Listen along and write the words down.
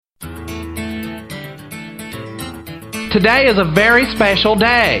Today is a very special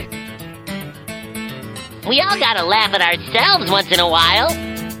day. We all gotta laugh at ourselves once in a while.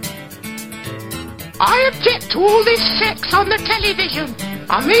 I object to all this sex on the television.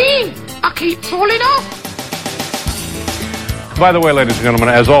 I keep falling off. By the way, ladies and gentlemen,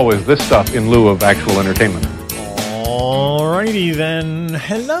 as always, this stuff in lieu of actual entertainment. Alrighty then.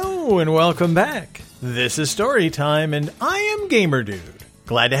 Hello and welcome back. This is Storytime and I am Gamer Dude.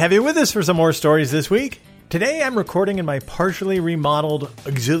 Glad to have you with us for some more stories this week. Today I'm recording in my partially remodeled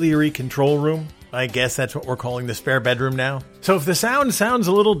auxiliary control room. I guess that's what we're calling the spare bedroom now. So if the sound sounds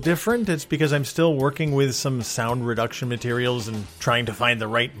a little different, it's because I'm still working with some sound reduction materials and trying to find the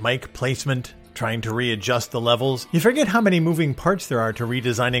right mic placement, trying to readjust the levels. You forget how many moving parts there are to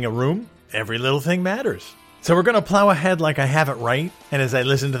redesigning a room. Every little thing matters. So we're going to plow ahead like I have it right, and as I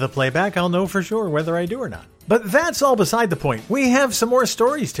listen to the playback, I'll know for sure whether I do or not. But that's all beside the point. We have some more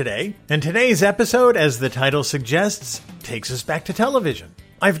stories today, and today's episode, as the title suggests, takes us back to television.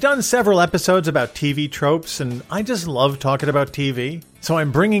 I've done several episodes about TV tropes, and I just love talking about TV. So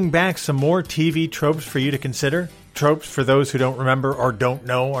I'm bringing back some more TV tropes for you to consider. Tropes, for those who don't remember or don't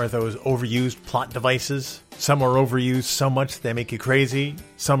know, are those overused plot devices. Some are overused so much they make you crazy.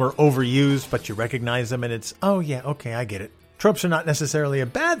 Some are overused, but you recognize them and it's, oh yeah, okay, I get it. Tropes are not necessarily a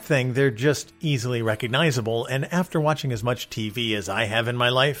bad thing, they're just easily recognizable, and after watching as much TV as I have in my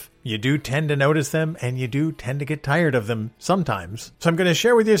life, you do tend to notice them, and you do tend to get tired of them sometimes. So I'm going to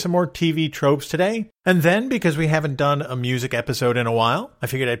share with you some more TV tropes today, and then, because we haven't done a music episode in a while, I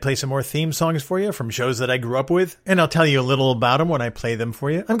figured I'd play some more theme songs for you from shows that I grew up with, and I'll tell you a little about them when I play them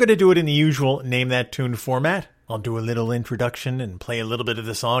for you. I'm going to do it in the usual Name That Tune format. I'll do a little introduction and play a little bit of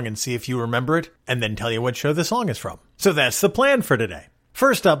the song and see if you remember it, and then tell you what show the song is from. So that's the plan for today.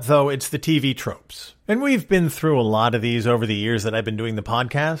 First up, though, it's the TV tropes. And we've been through a lot of these over the years that I've been doing the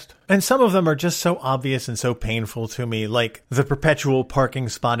podcast, and some of them are just so obvious and so painful to me, like the perpetual parking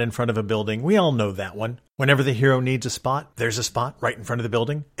spot in front of a building. We all know that one. Whenever the hero needs a spot, there's a spot right in front of the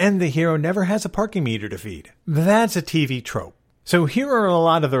building, and the hero never has a parking meter to feed. That's a TV trope. So here are a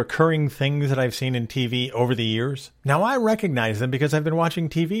lot of the recurring things that I've seen in TV over the years. Now I recognize them because I've been watching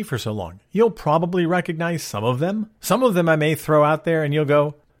TV for so long. You'll probably recognize some of them. Some of them I may throw out there and you'll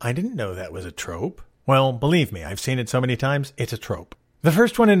go, I didn't know that was a trope. Well, believe me, I've seen it so many times, it's a trope. The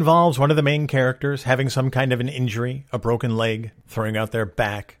first one involves one of the main characters having some kind of an injury, a broken leg, throwing out their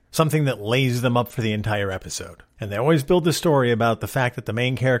back, something that lays them up for the entire episode. And they always build the story about the fact that the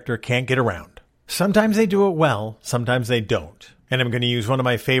main character can't get around. Sometimes they do it well, sometimes they don't. And I'm going to use one of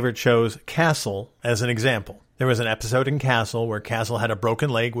my favorite shows, Castle, as an example. There was an episode in Castle where Castle had a broken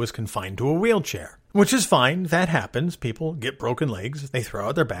leg, was confined to a wheelchair. Which is fine, that happens. People get broken legs, they throw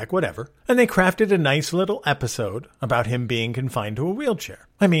out their back, whatever. And they crafted a nice little episode about him being confined to a wheelchair.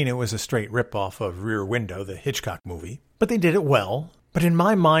 I mean, it was a straight ripoff of Rear Window, the Hitchcock movie. But they did it well. But in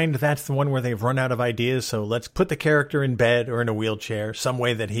my mind, that's the one where they've run out of ideas, so let's put the character in bed or in a wheelchair, some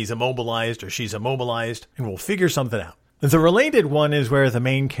way that he's immobilized or she's immobilized, and we'll figure something out. The related one is where the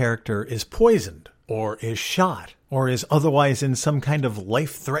main character is poisoned, or is shot, or is otherwise in some kind of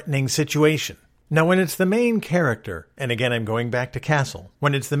life-threatening situation. Now, when it's the main character, and again I'm going back to Castle,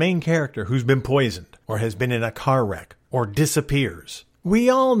 when it's the main character who's been poisoned, or has been in a car wreck, or disappears, we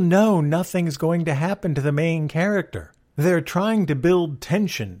all know nothing's going to happen to the main character. They're trying to build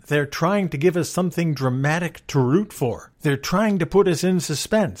tension. They're trying to give us something dramatic to root for. They're trying to put us in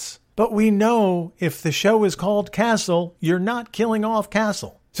suspense. But we know if the show is called Castle, you're not killing off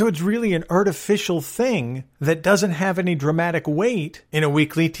Castle. So it's really an artificial thing that doesn't have any dramatic weight in a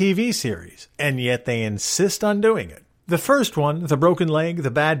weekly TV series. And yet they insist on doing it. The first one, the broken leg,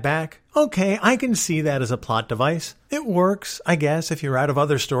 the bad back, okay, I can see that as a plot device. It works, I guess, if you're out of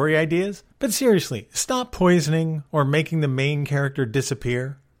other story ideas. But seriously, stop poisoning or making the main character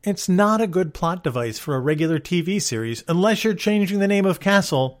disappear. It's not a good plot device for a regular TV series unless you're changing the name of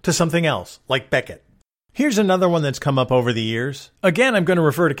Castle to something else, like Beckett. Here's another one that's come up over the years. Again, I'm going to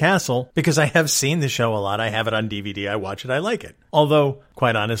refer to Castle because I have seen the show a lot. I have it on DVD. I watch it. I like it. Although,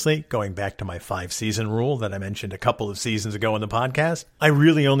 quite honestly, going back to my 5-season rule that I mentioned a couple of seasons ago in the podcast, I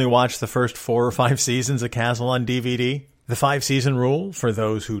really only watched the first 4 or 5 seasons of Castle on DVD. The 5-season rule, for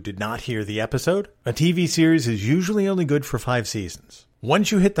those who did not hear the episode, a TV series is usually only good for 5 seasons.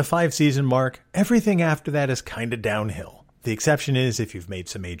 Once you hit the 5-season mark, everything after that is kind of downhill. The exception is if you've made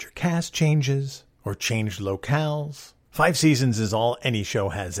some major cast changes or changed locales. 5 seasons is all any show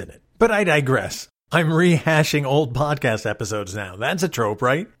has in it. But I digress. I'm rehashing old podcast episodes now. That's a trope,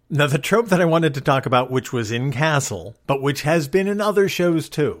 right? Now, the trope that I wanted to talk about, which was in Castle, but which has been in other shows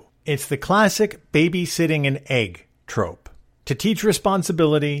too. It's the classic babysitting an egg trope. to teach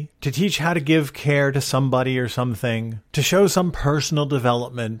responsibility, to teach how to give care to somebody or something, to show some personal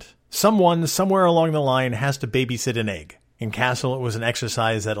development. Someone, somewhere along the line, has to babysit an egg. In Castle, it was an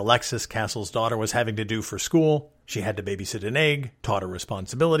exercise that Alexis, Castle's daughter, was having to do for school. She had to babysit an egg, taught her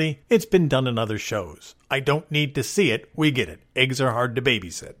responsibility. It's been done in other shows. I don't need to see it. We get it. Eggs are hard to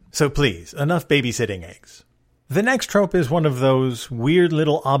babysit. So please, enough babysitting eggs. The next trope is one of those weird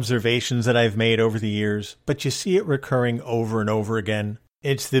little observations that I've made over the years, but you see it recurring over and over again.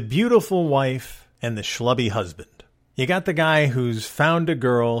 It's the beautiful wife and the schlubby husband. You got the guy who's found a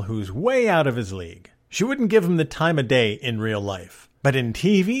girl who's way out of his league. She wouldn't give him the time of day in real life. But in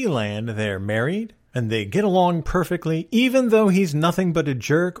TV land, they're married, and they get along perfectly, even though he's nothing but a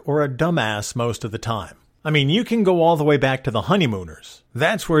jerk or a dumbass most of the time. I mean, you can go all the way back to the Honeymooners.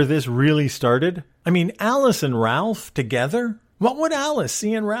 That's where this really started. I mean, Alice and Ralph together? What would Alice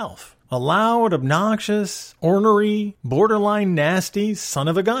see in Ralph? A loud, obnoxious, ornery, borderline nasty son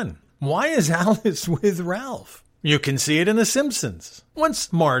of a gun. Why is Alice with Ralph? You can see it in The Simpsons.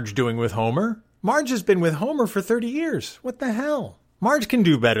 What's Marge doing with Homer? Marge has been with Homer for 30 years. What the hell? Marge can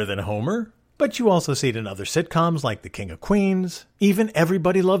do better than Homer. But you also see it in other sitcoms like The King of Queens. Even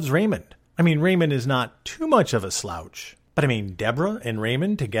Everybody Loves Raymond. I mean, Raymond is not too much of a slouch. But I mean, Deborah and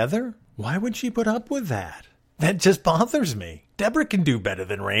Raymond together? Why would she put up with that? That just bothers me. Deborah can do better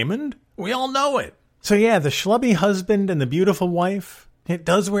than Raymond. We all know it. So yeah, the schlubby husband and the beautiful wife, it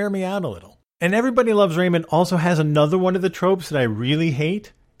does wear me out a little. And Everybody Loves Raymond also has another one of the tropes that I really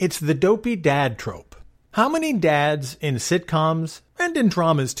hate. It's the dopey dad trope. How many dads in sitcoms, and in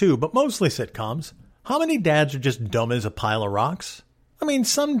dramas too, but mostly sitcoms, how many dads are just dumb as a pile of rocks? I mean,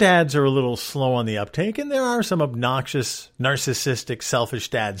 some dads are a little slow on the uptake, and there are some obnoxious, narcissistic, selfish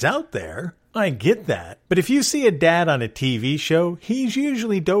dads out there. I get that. But if you see a dad on a TV show, he's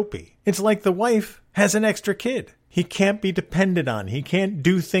usually dopey. It's like the wife has an extra kid. He can't be depended on. He can't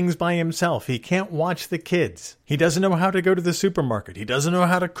do things by himself. He can't watch the kids. He doesn't know how to go to the supermarket. He doesn't know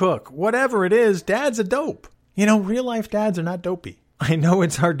how to cook. Whatever it is, dad's a dope. You know, real-life dads are not dopey. I know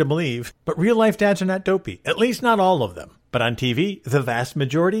it's hard to believe, but real-life dads are not dopey. At least not all of them. But on TV, the vast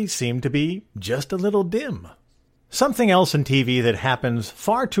majority seem to be just a little dim. Something else in TV that happens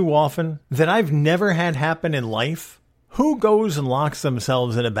far too often that I've never had happen in life. Who goes and locks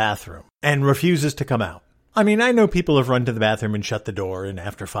themselves in a bathroom and refuses to come out? I mean, I know people have run to the bathroom and shut the door, and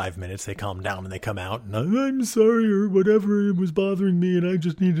after 5 minutes they calm down and they come out, and I'm sorry, or whatever, it was bothering me, and I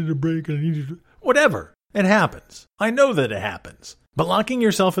just needed a break, and I needed to... Whatever. It happens. I know that it happens. But locking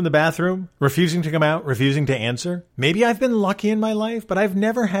yourself in the bathroom, refusing to come out, refusing to answer, maybe I've been lucky in my life, but I've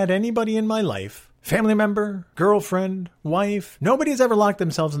never had anybody in my life, family member, girlfriend, wife, nobody's ever locked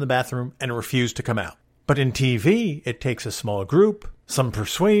themselves in the bathroom and refused to come out. But in TV, it takes a small group, some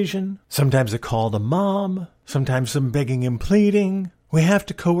persuasion, sometimes a call to mom, sometimes some begging and pleading. We have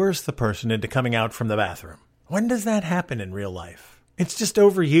to coerce the person into coming out from the bathroom. When does that happen in real life? It's just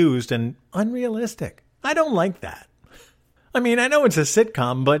overused and unrealistic. I don't like that. I mean, I know it's a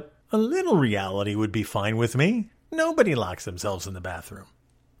sitcom, but a little reality would be fine with me. Nobody locks themselves in the bathroom.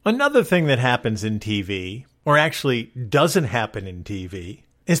 Another thing that happens in TV, or actually doesn't happen in TV,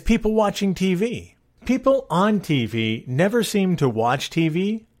 is people watching TV. People on TV never seem to watch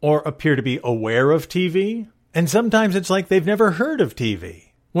TV or appear to be aware of TV, and sometimes it's like they've never heard of TV.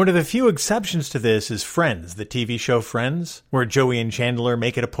 One of the few exceptions to this is Friends, the TV show Friends, where Joey and Chandler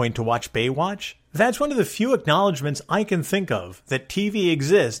make it a point to watch Baywatch. That's one of the few acknowledgments I can think of that TV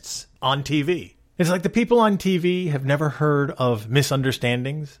exists on TV. It's like the people on TV have never heard of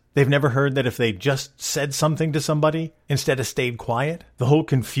misunderstandings. They've never heard that if they just said something to somebody instead of stayed quiet, the whole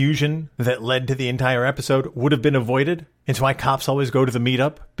confusion that led to the entire episode would have been avoided. It's why cops always go to the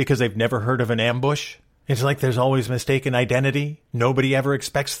meetup, because they've never heard of an ambush. It's like there's always mistaken identity. Nobody ever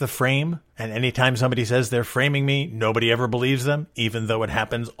expects the frame. And anytime somebody says they're framing me, nobody ever believes them, even though it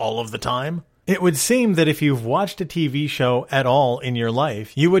happens all of the time. It would seem that if you've watched a TV show at all in your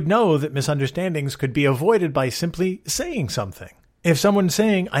life, you would know that misunderstandings could be avoided by simply saying something. If someone's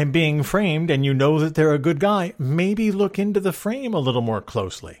saying, I'm being framed, and you know that they're a good guy, maybe look into the frame a little more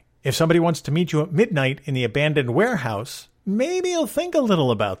closely. If somebody wants to meet you at midnight in the abandoned warehouse, maybe you'll think a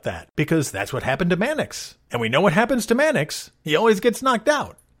little about that, because that's what happened to Mannix. And we know what happens to Mannix. He always gets knocked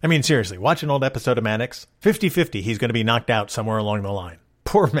out. I mean, seriously, watch an old episode of Mannix. 50-50, he's going to be knocked out somewhere along the line.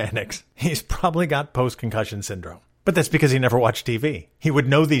 Poor Mannix. He's probably got post-concussion syndrome. But that's because he never watched TV. He would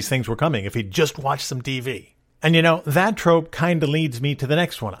know these things were coming if he'd just watched some TV. And you know, that trope kind of leads me to the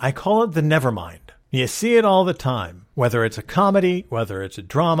next one. I call it the nevermind. You see it all the time. Whether it's a comedy, whether it's a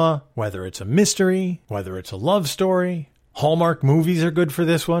drama, whether it's a mystery, whether it's a love story. Hallmark movies are good for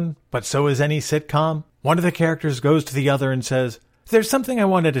this one, but so is any sitcom. One of the characters goes to the other and says, "There's something I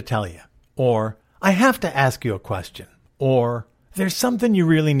wanted to tell you," or "I have to ask you a question," or "There's something you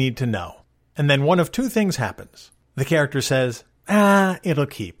really need to know." And then one of two things happens. The character says, "It'll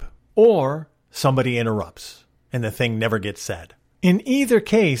keep," or somebody interrupts, and the thing never gets said. In either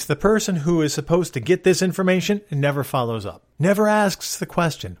case, the person who is supposed to get this information never follows up, never asks the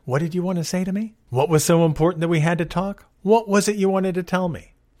question, "What did you want to say to me? What was so important that we had to talk? What was it you wanted to tell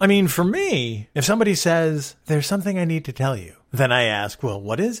me?" I mean, for me, if somebody says, "There's something I need to tell you," then I ask, "Well,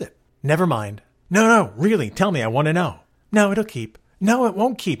 what is it?" "Never mind." No, really, tell me, I want to know." "No, it'll keep." "No, it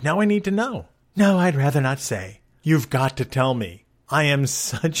won't keep. Now I need to know." "No, I'd rather not say." "You've got to tell me." I am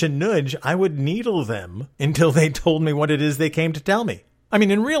such a nudge, I would needle them until they told me what it is they came to tell me. I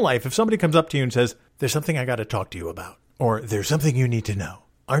mean, in real life, if somebody comes up to you and says, "There's something I got to talk to you about," or "There's something you need to know,"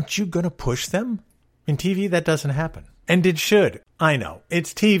 aren't you going to push them? In TV, that doesn't happen. And it should. I know,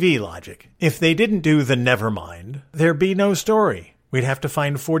 it's TV logic. If they didn't do the never mind, there'd be no story. We'd have to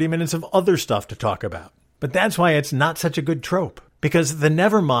find 40 minutes of other stuff to talk about. But that's why it's not such a good trope. Because the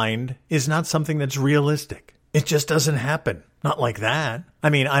never mind is not something that's realistic. It just doesn't happen. Not like that. I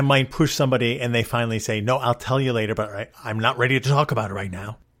mean, I might push somebody and they finally say, "No, I'll tell you later, but I'm not ready to talk about it right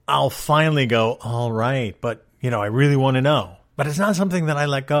now." I'll finally go, "All right, but, I really want to know." But it's not something that I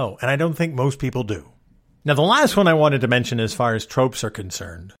let go, and I don't think most people do. Now, the last one I wanted to mention as far as tropes are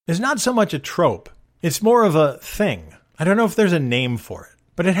concerned is not so much a trope. It's more of a thing. I don't know if there's a name for it,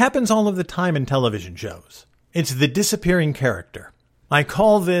 but it happens all of the time in television shows. It's the disappearing character. I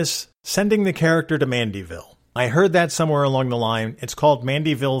call this sending the character to Mandyville. I heard that somewhere along the line. It's called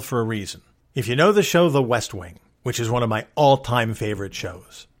Mandyville for a reason. If you know the show The West Wing, which is one of my all-time favorite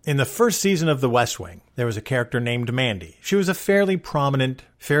shows, in the first season of The West Wing, there was a character named Mandy. She was a fairly prominent,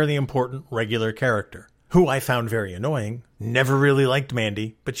 fairly important regular character, who I found very annoying. Never really liked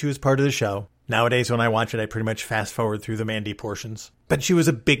Mandy, but she was part of the show. Nowadays, when I watch it, I pretty much fast-forward through the Mandy portions. But she was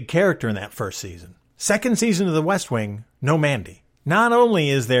a big character in that first season. Second season of The West Wing, no Mandy. Not only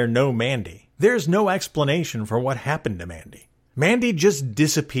is there no Mandy, there's no explanation for what happened to Mandy. Mandy just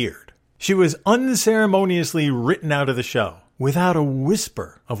disappeared. She was unceremoniously written out of the show, without a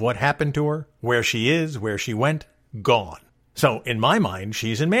whisper of what happened to her, where she is, where she went, gone. So, in my mind,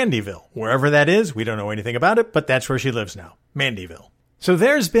 she's in Mandyville. Wherever that is, we don't know anything about it, but that's where she lives now, Mandyville. So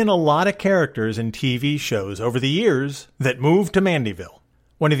there's been a lot of characters in TV shows over the years that moved to Mandyville.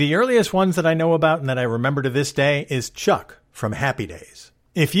 One of the earliest ones that I know about and that I remember to this day is Chuck from Happy Days.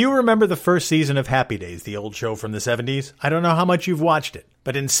 If you remember the first season of Happy Days, the old show from the 70s, I don't know how much you've watched it,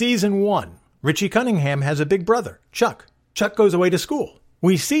 but in season 1, Richie Cunningham has a big brother, Chuck. Chuck goes away to school.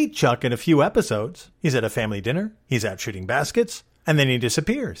 We see Chuck in a few episodes. He's at a family dinner, he's out shooting baskets, and then he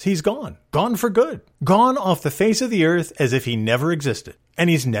disappears. He's gone. Gone for good. Gone off the face of the earth as if he never existed. And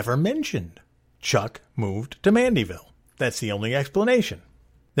he's never mentioned. Chuck moved to Mandyville. That's the only explanation.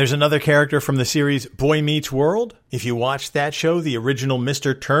 There's another character from the series Boy Meets World. If you watched that show, the original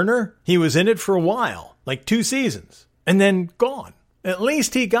Mr. Turner, he was in it for a while, like 2 seasons, and then gone. At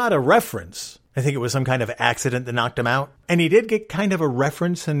least he got a reference. I think it was some kind of accident that knocked him out. And he did get kind of a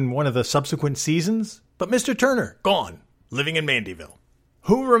reference in one of the subsequent seasons. But Mr. Turner, gone, living in Mandyville.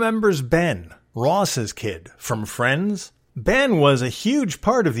 Who remembers Ben, Ross's kid, from Friends? Ben was a huge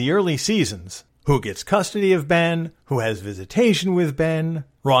part of the early seasons. Who gets custody of Ben? Who has visitation with Ben?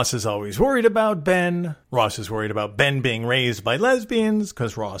 Ross is always worried about Ben. Ross is worried about Ben being raised by lesbians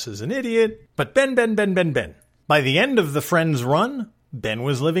because Ross is an idiot. But Ben. By the end of the Friends run, Ben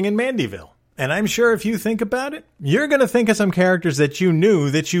was living in Mandyville. And I'm sure if you think about it, you're going to think of some characters that you knew,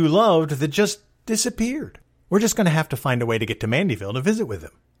 that you loved, that just disappeared. We're just going to have to find a way to get to Mandyville to visit with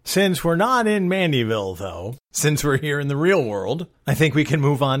them. Since we're not in Mandyville, though, since we're here in the real world, I think we can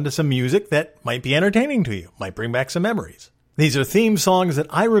move on to some music that might be entertaining to you, might bring back some memories. These are theme songs that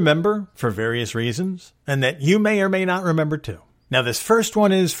I remember for various reasons, and that you may or may not remember too. Now, this first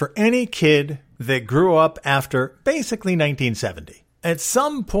one is for any kid that grew up after basically 1970. At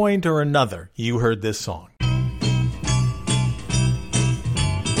some point or another, you heard this song.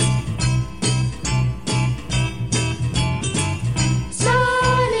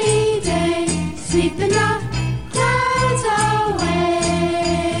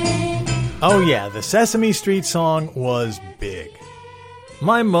 Oh yeah, the Sesame Street song was big.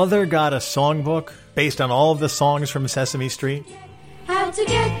 My mother got a songbook based on all of the songs from Sesame Street. How to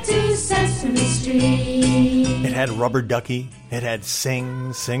get to Sesame Street. It had Rubber Ducky, it had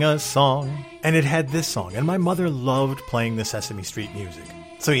Sing a Song, and it had this song. And my mother loved playing the Sesame Street music.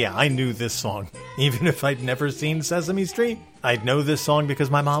 So yeah, I knew this song. Even if I'd never seen Sesame Street, I'd know this song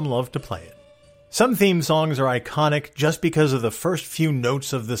because my mom loved to play it. Some theme songs are iconic just because of the first few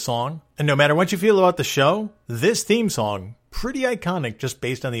notes of the song, and no matter what you feel about the show, this theme song, pretty iconic just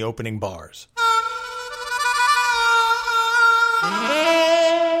based on the opening bars.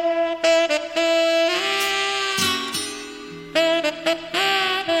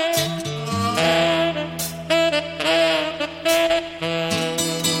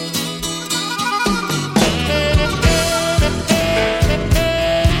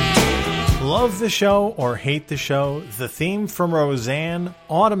 Love the show or hate the show, the theme from Roseanne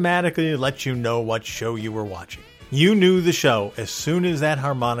automatically lets you know what show you were watching. You knew the show as soon as that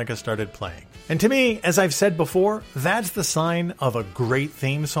harmonica started playing. And to me, as I've said before, that's the sign of a great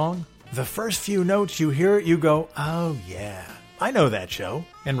theme song. The first few notes you hear it, you go, oh yeah, I know that show.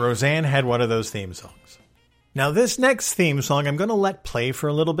 And Roseanne had one of those theme songs. Now this next theme song I'm going to let play for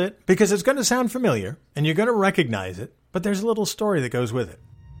a little bit because it's going to sound familiar and you're going to recognize it, but there's a little story that goes with it.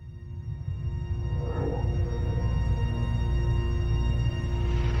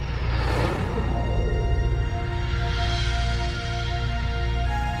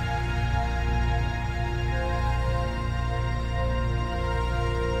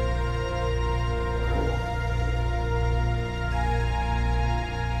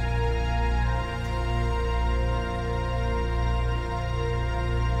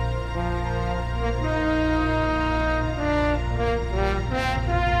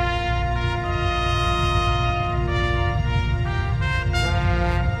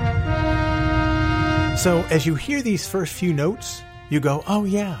 So as you hear these first few notes, you go, oh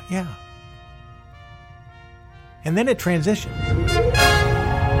yeah, yeah. And then it transitions.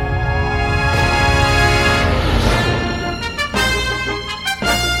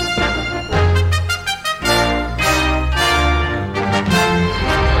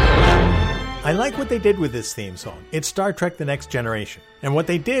 I like what they did with this theme song. It's Star Trek The Next Generation. And what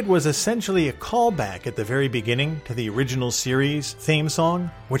they did was essentially a callback at the very beginning to the original series theme song,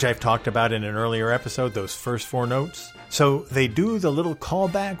 which I've talked about in an earlier episode, those first four notes. So they do the little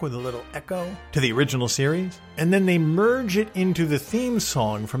callback with a little echo to the original series, and then they merge it into the theme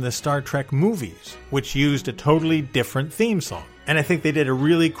song from the Star Trek movies, which used a totally different theme song. And I think they did a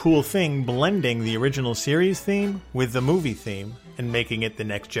really cool thing blending the original series theme with the movie theme and making it the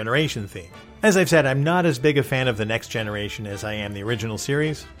Next Generation theme. As I've said, I'm not as big a fan of the Next Generation as I am the original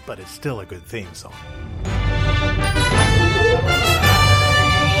series, but it's still a good theme song.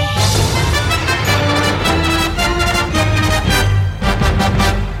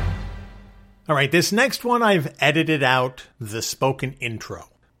 All right, this next one I've edited out the spoken intro.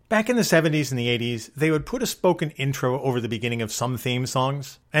 Back in the 70s and the 80s, they would put a spoken intro over the beginning of some theme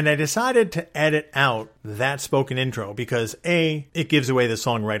songs, and I decided to edit out that spoken intro because A, it gives away the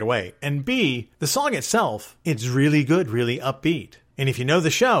song right away, and B, the song itself, it's really good, really upbeat. And if you know the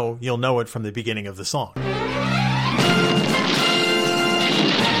show, you'll know it from the beginning of the song.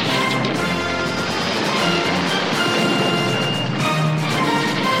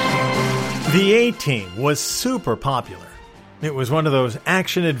 The A-Team was super popular. It was one of those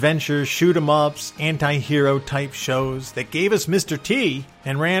action-adventure, shoot-em-ups, anti-hero type shows that gave us Mr. T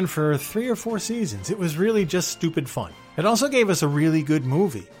and ran for 3 or 4 seasons. It was really just stupid fun. It also gave us a really good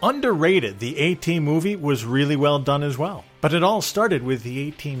movie. Underrated, the A-Team movie was really well done as well. But it all started with the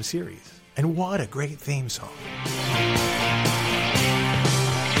A-Team series. And what a great theme song.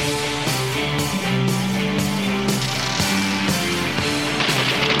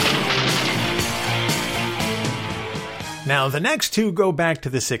 Now, the next two go back to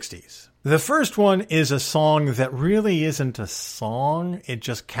the 60s. The first one is a song that really isn't a song. It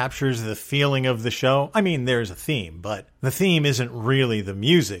just captures the feeling of the show. I mean, there's a theme, but the theme isn't really the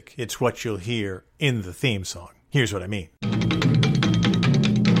music. It's what you'll hear in the theme song. Here's what I mean.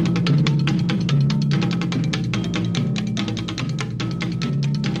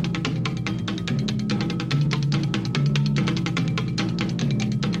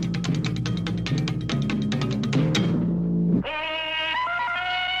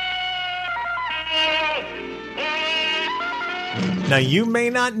 Now, you may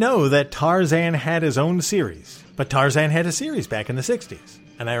not know that Tarzan had his own series, but Tarzan had a series back in the 60s.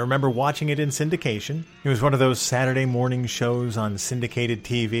 And I remember watching it in syndication. It was one of those Saturday morning shows on syndicated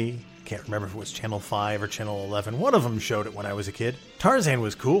TV. Can't remember if it was Channel 5 or Channel 11. One of them showed it when I was a kid. Tarzan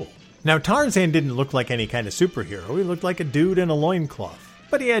was cool. Now, Tarzan didn't look like any kind of superhero. He looked like a dude in a loincloth.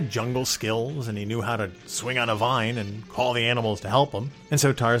 But he had jungle skills, and he knew how to swing on a vine and call the animals to help him. And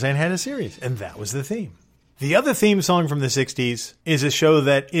so Tarzan had a series, and that was the theme. The other theme song from the 60s is a show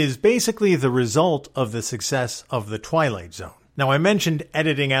that is basically the result of the success of The Twilight Zone. Now, I mentioned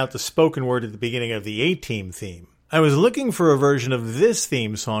editing out the spoken word at the beginning of the A-Team theme. I was looking for a version of this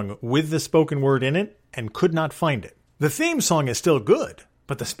theme song with the spoken word in it and could not find it. The theme song is still good,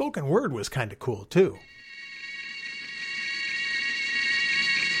 but the spoken word was kind of cool too.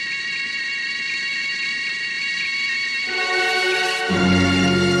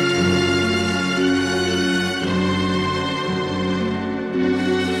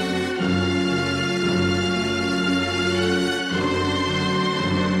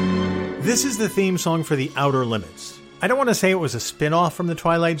 This is the theme song for The Outer Limits. I don't want to say it was a spin-off from The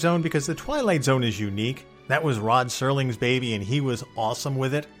Twilight Zone because The Twilight Zone is unique. That was Rod Serling's baby and he was awesome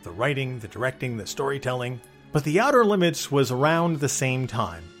with it. The writing, the directing, the storytelling. But The Outer Limits was around the same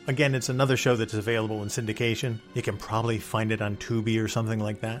time. Again, it's another show that's available in syndication. You can probably find it on Tubi or something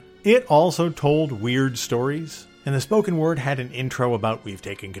like that. It also told weird stories. And the spoken word had an intro about we've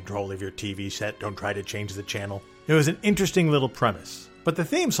taken control of your TV set, don't try to change the channel. It was an interesting little premise. But the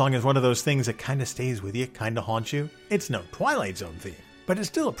theme song is one of those things that kind of stays with you, kind of haunts you. It's no Twilight Zone theme, but it's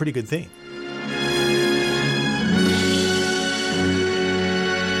still a pretty good theme.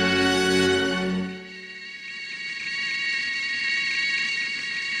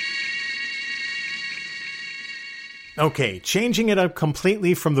 Okay, changing it up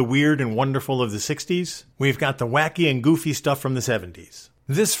completely from the weird and wonderful of the 60s, we've got the wacky and goofy stuff from the 70s.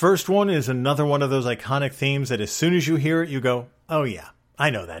 This first one is another one of those iconic themes that as soon as you hear it, you go, oh yeah, I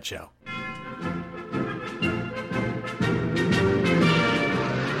know that show.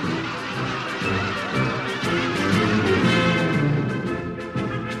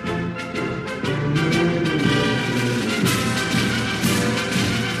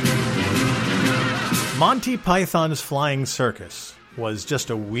 Monty Python's Flying Circus was just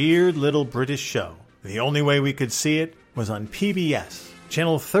a weird little British show. The only way we could see it was on PBS.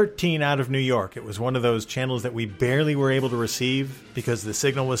 Channel 13 out of New York. It was one of those channels that we barely were able to receive because the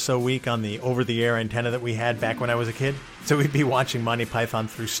signal was so weak on the over-the-air antenna that we had back when I was a kid. So we'd be watching Monty Python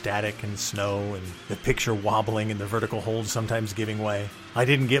through static and snow and the picture wobbling and the vertical hold sometimes giving way. I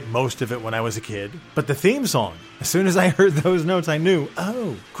didn't get most of it when I was a kid. But the theme song, as soon as I heard those notes, I knew,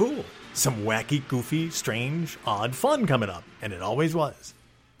 oh, cool. Some wacky, goofy, strange, odd fun coming up. And it always was.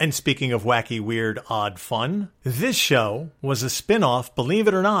 And speaking of wacky, weird, odd fun, this show was a spin-off, believe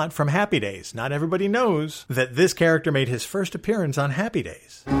it or not, from Happy Days. Not everybody knows that this character made his first appearance on Happy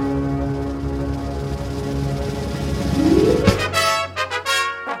Days.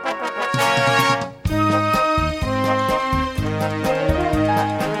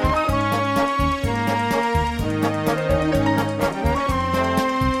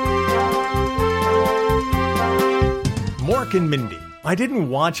 Mork and Mindy. I didn't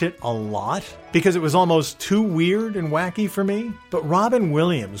watch it a lot because it was almost too weird and wacky for me, but Robin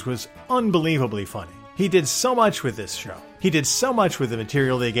Williams was unbelievably funny. He did so much with this show. He did so much with the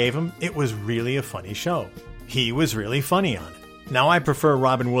material they gave him, it was really a funny show. He was really funny on it. Now I prefer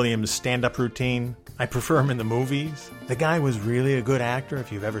Robin Williams' stand-up routine. I prefer him in the movies. The guy was really a good actor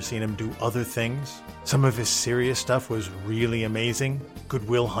if you've ever seen him do other things. Some of his serious stuff was really amazing. Good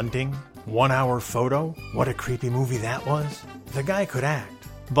Will Hunting, 1 Hour Photo, what a creepy movie that was. The guy could act.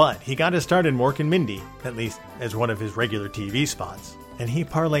 But he got his start in Mork and Mindy, at least as one of his regular TV spots, and he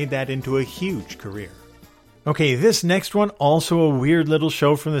parlayed that into a huge career. Okay, this next one, also a weird little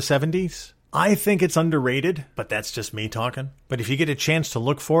show from the 70s. I think it's underrated, but that's just me talking. But if you get a chance to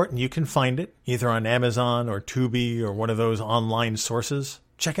look for it and you can find it, either on Amazon or Tubi or one of those online sources,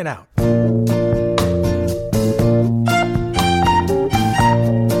 check it out.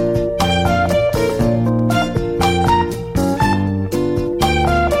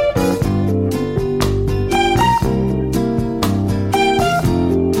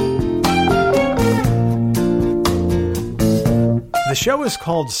 The show is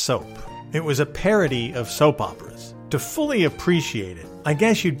called Soap. It was a parody of soap operas. To fully appreciate it, I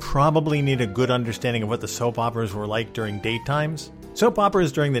guess you'd probably need a good understanding of what the soap operas were like during daytimes. Soap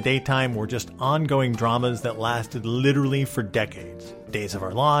operas during the daytime were just ongoing dramas that lasted literally for decades. Days of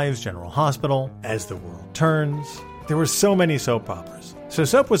Our Lives, General Hospital, As the World Turns. There were so many soap operas. So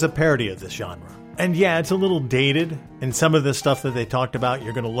Soap was a parody of this genre. And yeah, it's a little dated, and some of the stuff that they talked about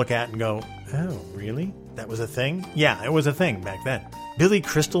you're going to look at and go, oh, really? That was a thing? Yeah, it was a thing back then. Billy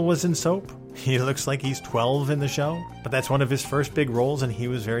Crystal was in Soap. He looks like he's 12 in the show, but that's one of his first big roles, and he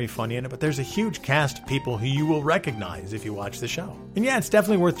was very funny in it. But there's a huge cast of people who you will recognize if you watch the show. And yeah, it's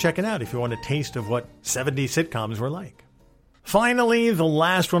definitely worth checking out if you want a taste of what 70s sitcoms were like. Finally, the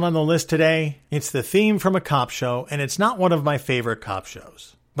last one on the list today. It's the theme from a cop show, and it's not one of my favorite cop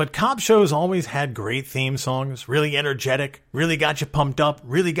shows. But cop shows always had great theme songs, really energetic, really got you pumped up,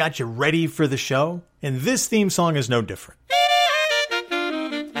 really got you ready for the show. And this theme song is no different.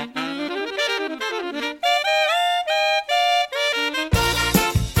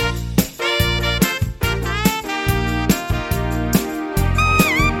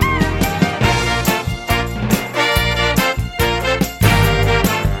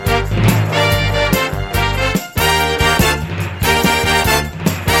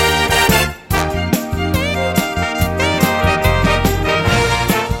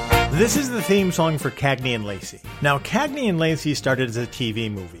 the theme song for Cagney and Lacey. Now, Cagney and Lacey started as a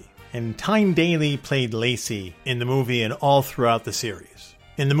TV movie, and Tyne Daly played Lacey in the movie and all throughout the series.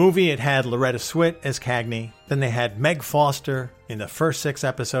 In the movie, it had Loretta Swit as Cagney. Then they had Meg Foster in the first 6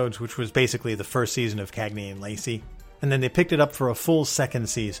 episodes, which was basically the first season of Cagney and Lacey. And then they picked it up for a full second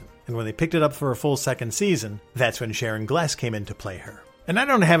season. And when they picked it up for a full second season, that's when Sharon Gless came in to play her. And I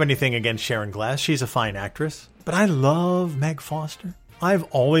don't have anything against Sharon Gless. She's a fine actress. But I love Meg Foster. I've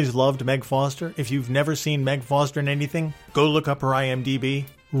always loved Meg Foster. If you've never seen Meg Foster in anything, go look up her IMDb.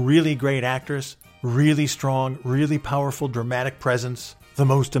 Really great actress. Really strong, really powerful, dramatic presence. The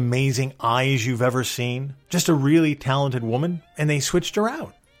most amazing eyes you've ever seen. Just a really talented woman. And they switched her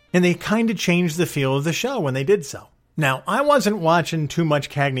out. And they kind of changed the feel of the show when they did so. Now, I wasn't watching too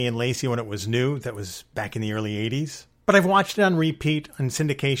much Cagney and Lacey when it was new. That was back in the early 80s. But I've watched it on repeat on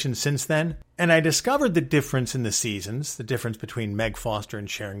syndication since then, and I discovered the difference in the seasons, the difference between Meg Foster and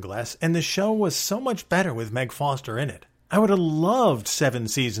Sharon Gless, and the show was so much better with Meg Foster in it. I would have loved 7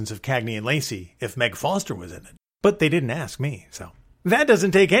 seasons of Cagney and Lacey if Meg Foster was in it. But they didn't ask me, so. That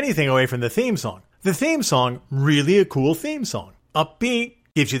doesn't take anything away from the theme song. The theme song, really a cool theme song. Upbeat,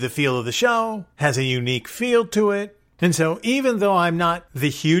 gives you the feel of the show, has a unique feel to it. And so even though I'm not the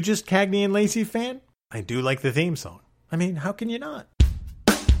hugest Cagney and Lacey fan, I do like the theme song. I mean, how can you not?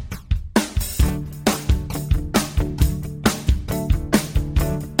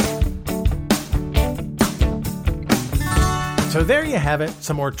 So there you have it,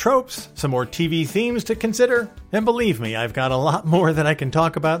 some more tropes, some more TV themes to consider, and believe me, I've got a lot more that I can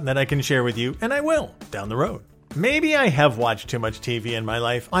talk about and that I can share with you, and I will, down the road. Maybe I have watched too much TV in my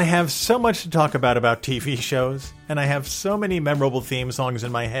life. I have so much to talk about TV shows, and I have so many memorable theme songs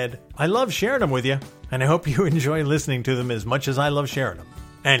in my head. I love sharing them with you, and I hope you enjoy listening to them as much as I love sharing them.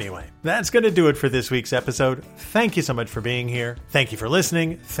 Anyway, that's going to do it for this week's episode. Thank you so much for being here. Thank you for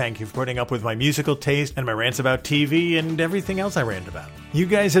listening. Thank you for putting up with my musical taste and my rants about TV and everything else I rant about. You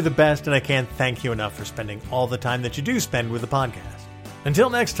guys are the best, and I can't thank you enough for spending all the time that you do spend with the podcast. Until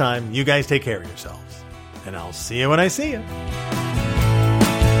next time, you guys take care of yourselves. And I'll see you when I see you.